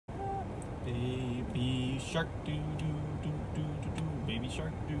Baby shark, do do do do do do. Baby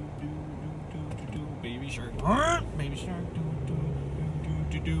shark, do do do do do do. Baby shark, baby shark, do do do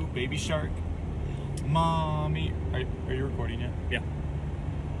do do. Baby shark, mommy. Are you recording yet? Yeah.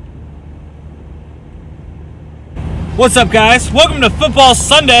 What's up, guys? Welcome to Football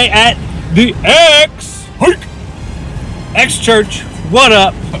Sunday at the X Church. What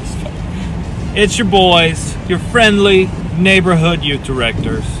up? It's your boys, your friendly neighborhood youth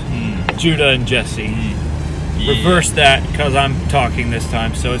directors, Judah and Jesse. Yeah. Reverse that because I'm talking this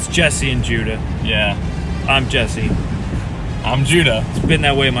time, so it's Jesse and Judah. Yeah. I'm Jesse. I'm Judah. It's been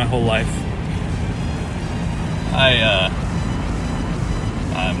that way my whole life.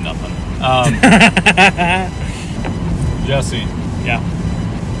 I'm nothing. Jesse. Yeah.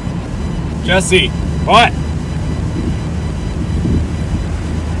 Jesse. What?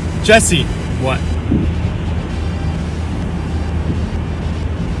 Jesse. What?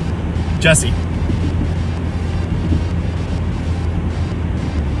 Jesse.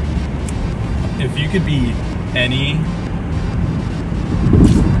 If you could be any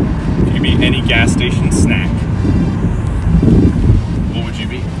gas station snack, what would you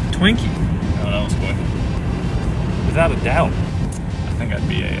be? Twinkie. Oh, that was quick. Without a doubt. I think I'd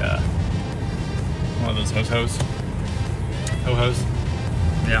be a one of those ho-hos. Ho-hos.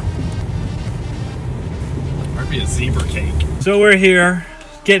 Yeah. Or be a zebra cake. So we're here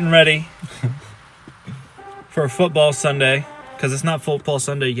getting ready for Football Sunday, because it's not Football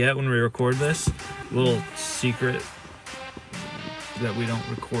Sunday yet when we record this. A little secret that we don't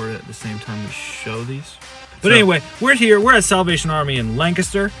record at the same time we show these. But anyway, we're here. We're at Salvation Army in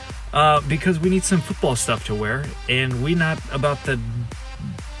Lancaster because we need some football stuff to wear, and we not about the...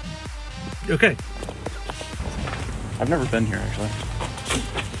 Okay. I've never been here, actually.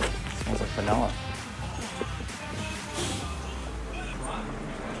 Smells like vanilla.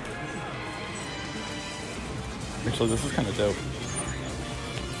 Actually, this is kind of dope.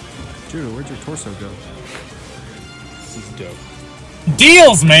 Judah, where'd your torso go? This is dope.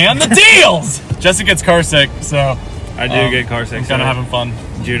 Deals, man! The deals! Jesse gets car sick, so... I do get car sick. I'm kind of having fun.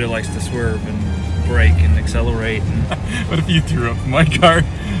 Judah likes to swerve and brake and accelerate. And what if you threw up in my car?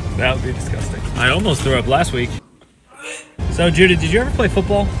 That would be disgusting. I almost threw up last week. So, Judah, did you ever play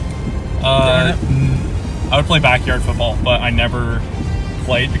football? I would play backyard football, but I never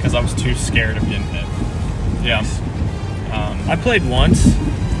played because I was too scared of getting hit. Yeah. I played once.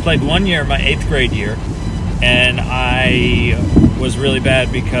 Played 1 year, my 8th grade year, and I was really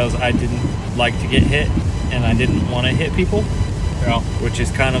bad because I didn't like to get hit, and I didn't want to hit people. Yeah. Which is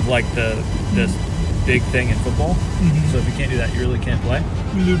kind of like this big thing in football. Mm-hmm. So if you can't do that, you really can't play.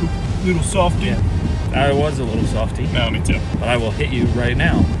 Little softy. Yeah. I was a little softy. No, me too. But I will hit you right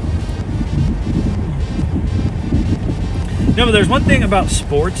now. No, but there's one thing about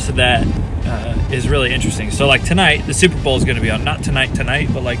sports that is really interesting. So, like tonight, the Super Bowl is going to be on. Not tonight,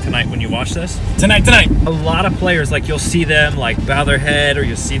 but like tonight when you watch this. Tonight. A lot of players, like you'll see them like bow their head, or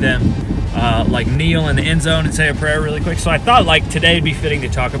you'll see them like kneel in the end zone and say a prayer really quick. So I thought like today would be fitting to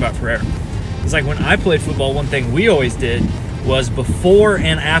talk about prayer. It's like when I played football, one thing we always did was before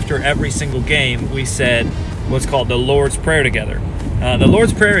and after every single game, we said what's called the Lord's Prayer together. The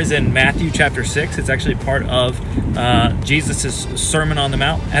Lord's Prayer is in Matthew chapter 6. It's actually part of Jesus' Sermon on the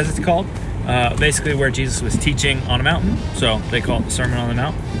Mount, as it's called. Basically where Jesus was teaching on a mountain. So they call it the Sermon on the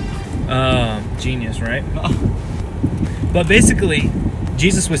Mount. Genius, right? But basically,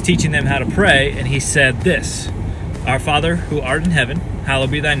 Jesus was teaching them how to pray, and he said this: Our Father, who art in heaven,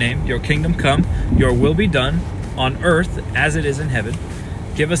 hallowed be thy name. Your kingdom come, your will be done, on earth as it is in heaven.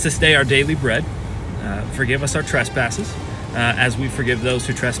 Give us this day our daily bread. Forgive us our trespasses, as we forgive those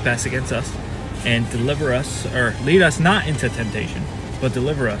who trespass against us. And deliver us, or lead us not into temptation, but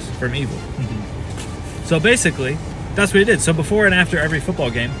deliver us from evil. Mm-hmm. So basically, that's what he did. So before and after every football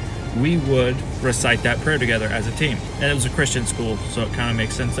game, we would recite that prayer together as a team. And it was a Christian school, so it kind of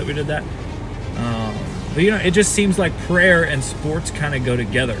makes sense that we did that. But you know, it just seems like prayer and sports kind of go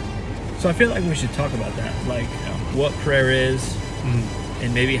together. So I feel like we should talk about that, like what prayer is,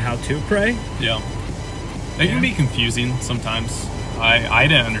 and maybe how to pray. Yeah. It can be confusing sometimes. I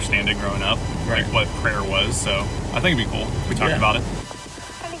didn't understand it growing up, like what prayer was, so I think it'd be cool if we talked about it.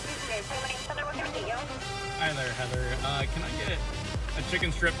 Hi there, Heather. Can I get a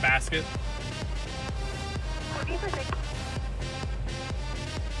chicken strip basket?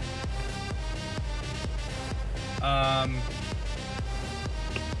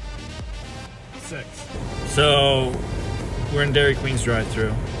 Six. So we're in Dairy Queen's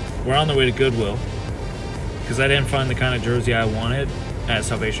drive-thru. We're on the way to Goodwill because I didn't find the kind of jersey I wanted at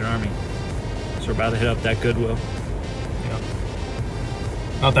Salvation Army. So we're about to hit up that Goodwill. Yeah.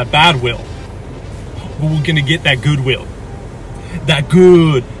 Not that bad will. but we're gonna get that goodwill. That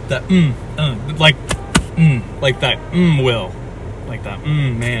good, that like that will. Like that,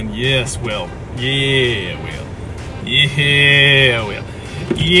 man, yes, Will. Yeah, Will. Yeah, Will.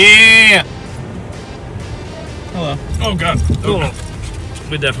 Yeah! Hello. Oh, God. Oh.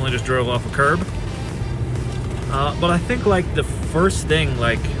 We definitely just drove off a curb. But I think, like, the first thing,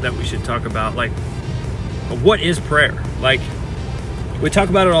 like, that we should talk about, like, what is prayer? Like, we talk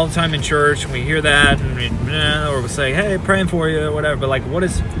about it all the time in church, and we hear that, and or we say, hey, praying for you, or whatever, but, like, what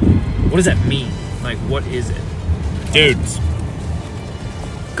does that mean? Like, what is it? Dudes.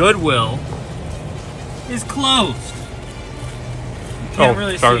 Goodwill is closed. You can't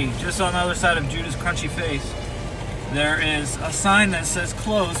really see. Just on the other side of Judah's crunchy face, there is a sign that says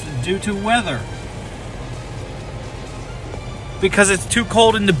closed due to weather. Because it's too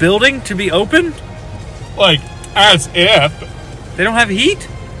cold in the building to be open? Like, as if. They don't have heat?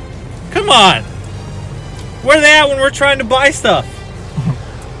 Come on. Where are they at when we're trying to buy stuff?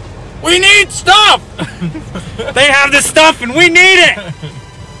 We need stuff! They have the stuff and we need it!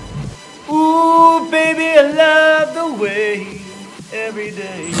 Ooh, baby, I love the way every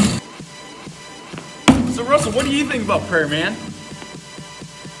day. So, Russell, what do you think about prayer, man?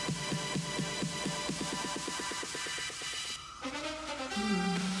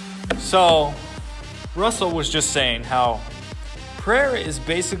 So, Russell was just saying how prayer is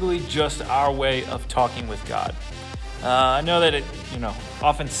basically just our way of talking with God. I know that it,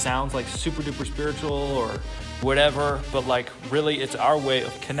 often sounds like super duper spiritual or whatever, but like really it's our way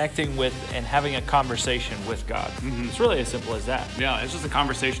of connecting with and having a conversation with God. Mm-hmm. It's really as simple as that. Yeah, it's just a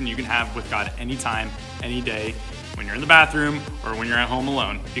conversation you can have with God anytime, any day, when you're in the bathroom or when you're at home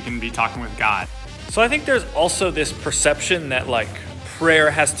alone. You can be talking with God. So I think there's also this perception that like prayer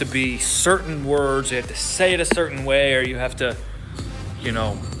has to be certain words, you have to say it a certain way, or you have to,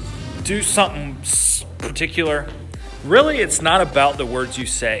 do something particular. Really, it's not about the words you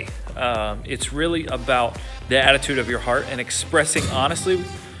say. It's really about the attitude of your heart and expressing honestly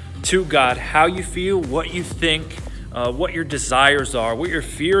to God how you feel, what you think, what your desires are, what your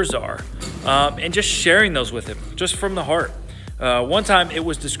fears are, and just sharing those with Him, just from the heart. One time it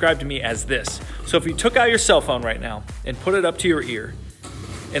was described to me as this. So if you took out your cell phone right now and put it up to your ear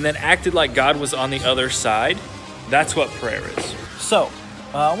and then acted like God was on the other side, that's what prayer is. So,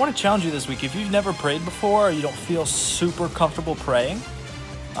 I want to challenge you this week. If you've never prayed before or you don't feel super comfortable praying,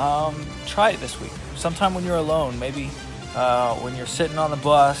 try it this week. Sometime when you're alone, maybe when you're sitting on the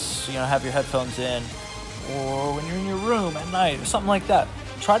bus, have your headphones in, or when you're in your room at night, or something like that.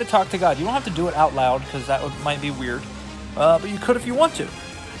 Try to talk to God. You don't have to do it out loud because that might be weird, but you could if you want to.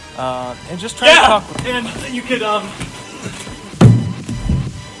 And just try to talk with Him. And you could,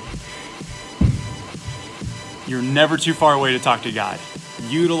 You're never too far away to talk to God.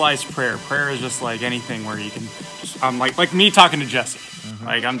 Utilize prayer. Prayer is just like anything where you can, like me talking to Jesse. Mm-hmm.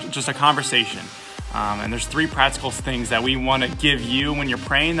 Like I'm just a conversation. And there's 3 practical things that we want to give you when you're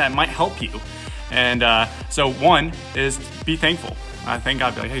praying that might help you. And so one is be thankful. Thank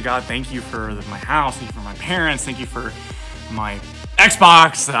God. Be like, hey God, thank you for my house. Thank you for my parents. Thank you for my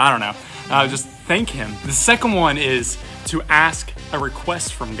Xbox. I don't know. Just thank Him. The second one is to ask a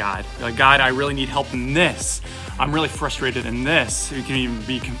request from God. Like, God, I really need help in this. I'm really frustrated in this. You can even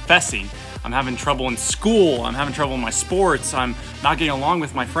be confessing. I'm having trouble in school. I'm having trouble in my sports. I'm not getting along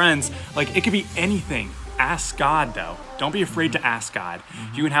with my friends. Like, it could be anything. Ask God, though. Don't be afraid to ask God.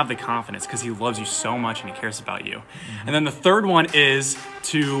 Mm-hmm. You can have the confidence because He loves you so much and He cares about you. Mm-hmm. And then the third one is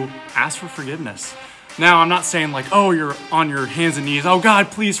to ask for forgiveness. Now, I'm not saying like, oh, you're on your hands and knees. Oh, God,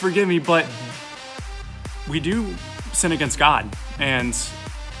 please forgive me. But we do sin against God. And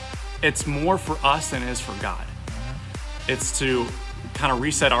it's more for us than it is for God. It's to kind of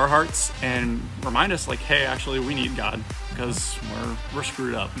reset our hearts and remind us like, hey, actually we need God because we're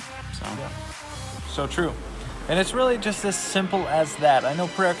screwed up. So So true. And it's really just as simple as that. I know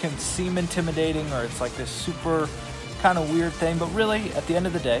prayer can seem intimidating or it's like this super kind of weird thing, but really at the end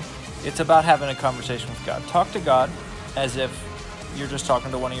of the day, it's about having a conversation with God. Talk to God as if you're just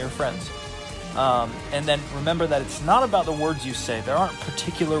talking to one of your friends. And then remember that it's not about the words you say. There aren't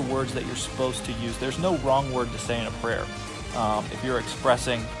particular words that you're supposed to use. There's no wrong word to say in a prayer if you're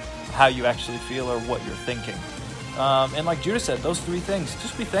expressing how you actually feel or what you're thinking. And like Judah said, those 3 things,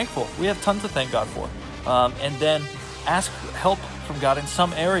 just be thankful. We have tons to thank God for. And then ask help from God in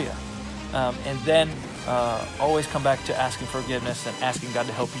some area. And then always come back to asking forgiveness and asking God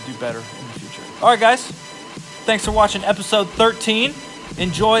to help you do better in the future. All right, guys. Thanks for watching episode 13.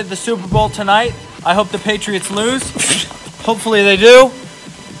 Enjoy the Super Bowl tonight. I hope the Patriots lose. Hopefully they do.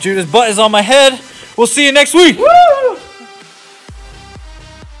 Judah's butt is on my head. We'll see you next week. Woo!